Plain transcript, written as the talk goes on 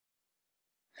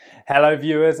Hello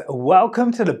viewers,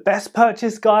 welcome to the best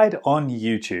purchase guide on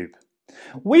YouTube.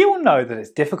 We all know that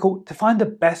it's difficult to find the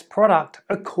best product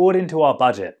according to our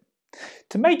budget.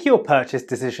 To make your purchase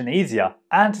decision easier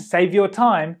and to save your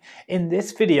time, in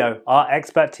this video our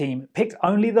expert team picked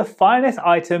only the finest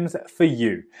items for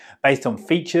you based on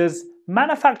features,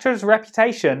 manufacturer's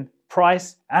reputation,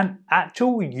 price and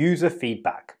actual user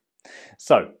feedback.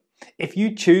 So, if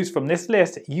you choose from this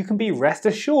list, you can be rest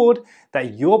assured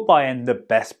that you're buying the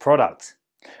best product.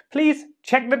 Please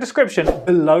check the description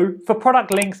below for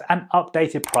product links and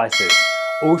updated prices.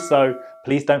 Also,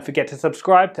 please don't forget to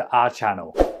subscribe to our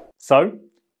channel. So,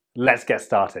 let's get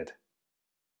started.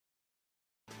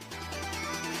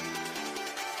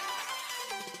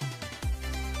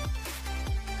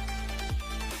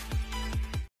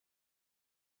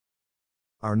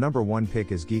 Our number one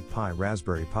pick is Geek Pi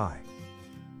Raspberry Pi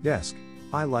Desk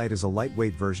Pi Lite is a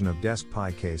lightweight version of Desk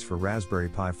Pi case for Raspberry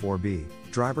Pi 4B,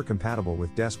 driver compatible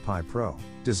with Desk Pi Pro,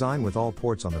 designed with all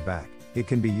ports on the back. It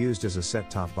can be used as a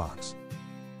set-top box.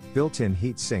 Built-in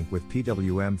heat sink with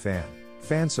PWM fan.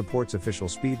 Fan supports official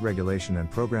speed regulation and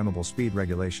programmable speed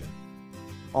regulation.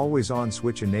 Always-on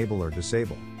switch enable or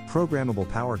disable. Programmable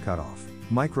power cutoff.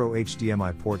 Micro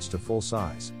HDMI ports to full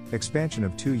size. Expansion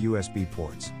of 2 USB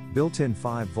ports. Built-in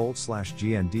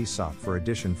 5V/GND sock for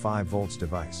addition 5 volts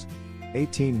device.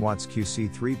 18 watts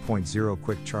QC 3.0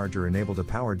 quick charger enabled to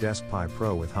power Desk Pi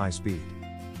Pro with high speed.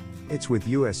 It's with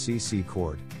USB-C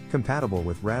cord, compatible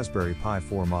with Raspberry Pi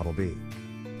 4 Model B.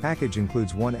 Package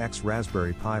includes 1X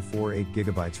Raspberry Pi 4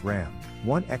 8GB RAM,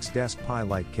 1X Desk Pi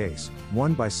Lite case,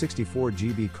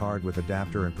 1x64GB card with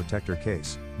adapter and protector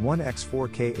case, 1X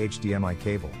 4K HDMI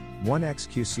cable, 1X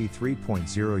QC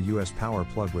 3.0 US power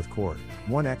plug with cord,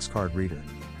 1X card reader.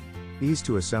 Ease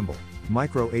to assemble,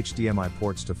 micro HDMI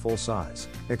ports to full size,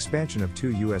 expansion of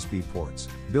 2 USB ports,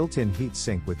 built-in heat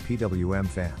sink with PWM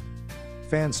fan.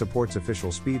 Fan supports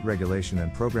official speed regulation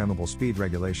and programmable speed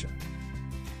regulation.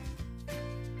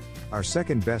 Our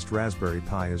second best Raspberry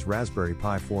Pi is Raspberry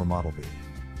Pi 4 Model B.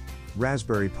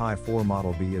 Raspberry Pi 4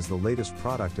 Model B is the latest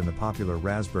product in the popular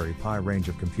Raspberry Pi range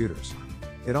of computers.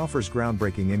 It offers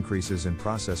groundbreaking increases in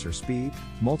processor speed,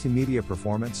 multimedia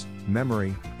performance,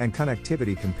 memory, and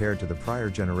connectivity compared to the prior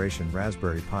generation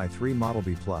Raspberry Pi 3 Model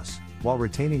B+, while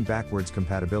retaining backwards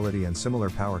compatibility and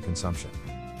similar power consumption.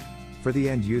 For the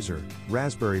end user,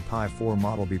 Raspberry Pi 4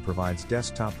 Model B provides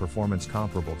desktop performance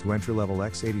comparable to entry-level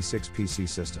x86 PC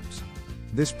systems.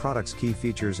 This product's key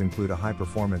features include a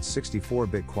high-performance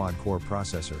 64-bit quad-core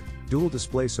processor, dual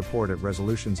display support at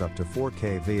resolutions up to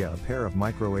 4K via a pair of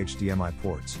micro HDMI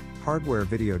ports, hardware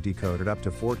video decoded up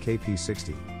to 4K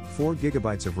P60, 4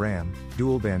 GB of RAM,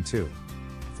 dual band 2.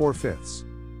 4/5,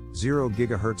 0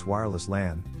 GHz wireless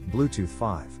LAN, Bluetooth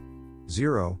 5,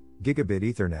 0 Gigabit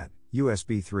Ethernet,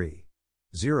 USB 3,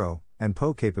 0, and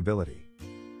PoE capability.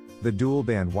 The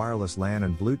dual-band wireless LAN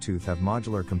and Bluetooth have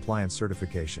modular compliance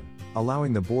certification,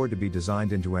 allowing the board to be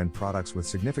designed into end products with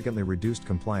significantly reduced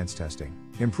compliance testing,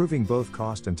 improving both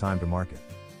cost and time to market.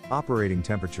 Operating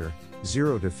temperature,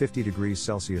 0 to 50 degrees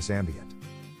Celsius ambient.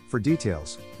 For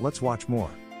details, let's watch more.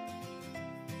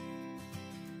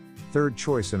 Third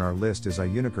choice in our list is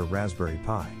Iunica Raspberry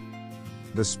Pi.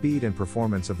 The speed and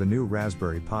performance of the new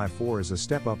Raspberry Pi 4 is a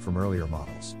step up from earlier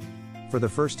models. For the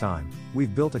first time,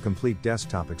 we've built a complete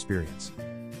desktop experience.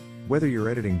 Whether you're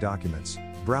editing documents,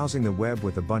 browsing the web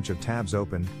with a bunch of tabs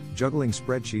open, juggling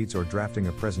spreadsheets or drafting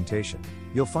a presentation,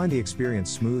 you'll find the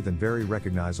experience smooth and very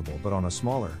recognizable but on a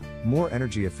smaller, more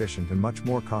energy efficient and much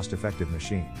more cost-effective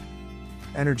machine.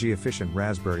 Energy efficient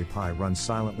Raspberry Pi runs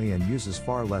silently and uses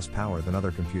far less power than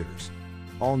other computers.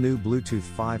 All new Bluetooth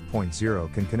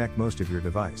 5.0 can connect most of your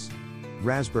device.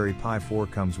 Raspberry Pi 4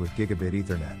 comes with Gigabit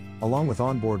Ethernet, along with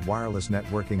onboard wireless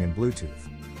networking and Bluetooth.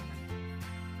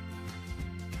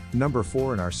 Number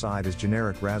 4 in our side is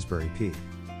generic Raspberry Pi.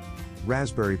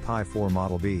 Raspberry Pi 4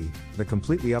 Model B, the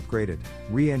completely upgraded,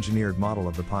 re-engineered model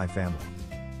of the Pi family.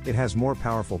 It has more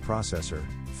powerful processor,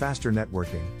 faster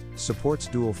networking, supports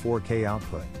dual 4K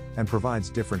output, and provides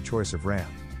different choice of RAM.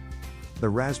 The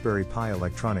Raspberry Pi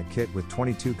electronic kit with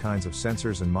 22 kinds of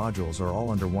sensors and modules are all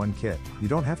under one kit. You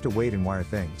don't have to wait and wire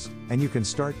things, and you can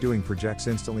start doing projects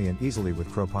instantly and easily with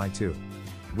CrowPi 2.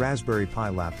 Raspberry Pi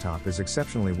laptop is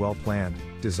exceptionally well planned,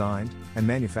 designed, and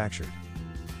manufactured.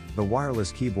 The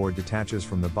wireless keyboard detaches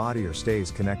from the body or stays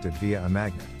connected via a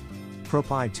magnet.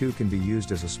 CrowPi 2 can be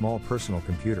used as a small personal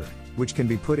computer, which can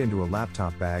be put into a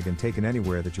laptop bag and taken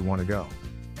anywhere that you want to go.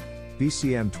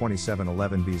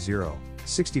 BCM2711B0,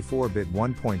 64-bit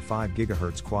 1.5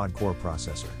 GHz quad-core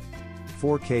processor.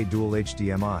 4K dual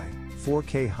HDMI,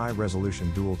 4K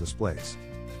high-resolution dual displays.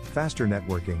 faster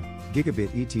networking,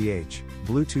 gigabit ETH,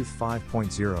 Bluetooth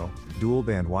 5.0,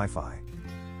 dual-band Wi-Fi.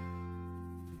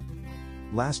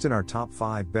 Last in our top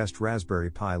 5 best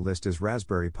Raspberry Pi list is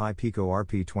Raspberry Pi Pico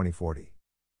RP2040.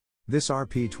 This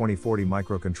RP2040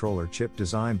 microcontroller chip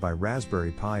designed by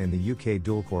Raspberry Pi in the UK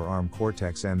dual-core ARM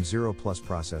Cortex-M0 Plus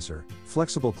processor,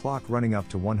 flexible clock running up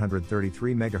to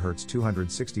 133 MHz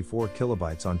 264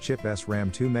 KB on chip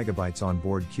SRAM 2 MB on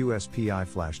board QSPI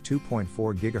flash 2.4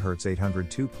 GHz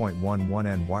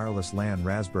 802.11n wireless LAN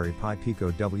Raspberry Pi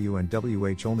Pico W and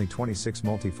WH only 26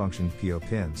 multifunction PO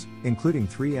pins, including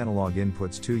 3 analog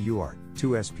inputs 2 UART,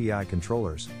 2 SPI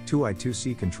controllers, 2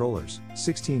 I2C controllers,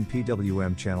 16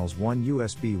 PWM channels 1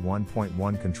 USB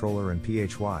 1.1 controller and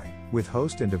PHY, with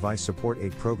host and device support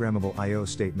 8 programmable I/O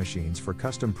state machines for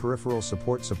custom peripheral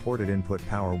support supported input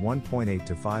power 1.8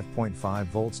 to 5.5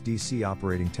 volts DC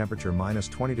operating temperature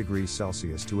 -20 degrees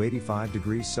Celsius to 85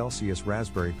 degrees Celsius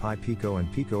Raspberry Pi Pico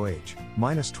and Pico H,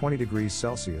 -20 degrees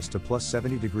Celsius to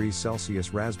 +70 degrees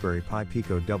Celsius Raspberry Pi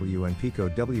Pico W and Pico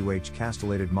WH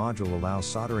castellated module allows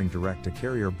soldering direct to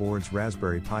carrier boards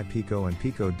Raspberry Pi Pico and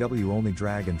Pico W only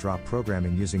drag and drop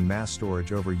programming using mass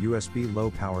storage over USB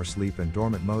low power sleep and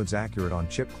dormant modes accurate on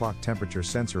chip clock temperature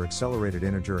sensor accelerated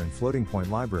integer and floating point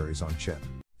libraries on chip.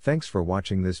 Thanks for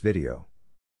watching this video.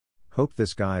 Hope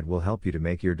this guide will help you to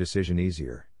make your decision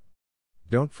easier.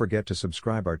 Don't forget to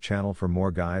subscribe our channel for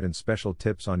more guide and special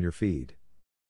tips on your feed.